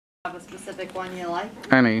Have a specific one you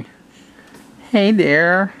like? Honey. Hey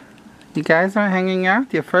there. You guys are hanging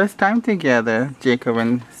out your first time together, Jacob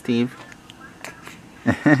and Steve.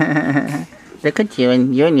 Look at you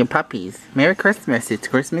and your puppies. Merry Christmas. It's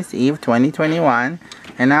Christmas Eve 2021.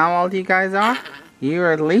 And how old you guys are?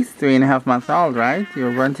 You're at least 3.5 months old, right? You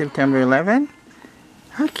were born September 11?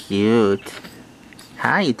 How cute.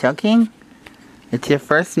 Hi, you talking? It's your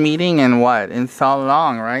first meeting in what? In so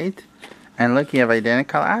long, right? And look, you have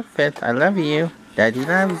identical outfit. I love you. Daddy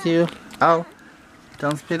loves you. Oh,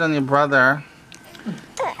 don't spit on your brother.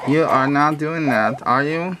 You are not doing that, are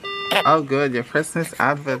you? Oh, good. Your Christmas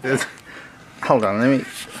outfit is... Hold on, let me...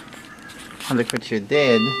 Oh, look what you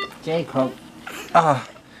did. Jacob. Oh,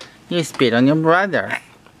 you spit on your brother.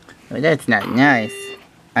 Oh, that's not nice.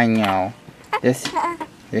 I know. This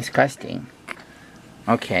disgusting.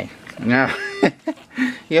 Okay. No.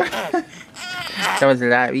 Yeah. That was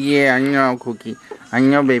loud. Yeah, I know, Cookie. I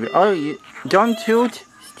know, baby. Oh, you don't toot.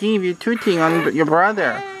 Steve, you're tooting on your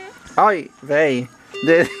brother. Oh, they.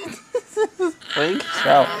 This is freak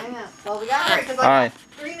show. Well, we got it. All right.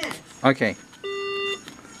 3 minutes. Okay.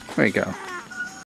 There we go.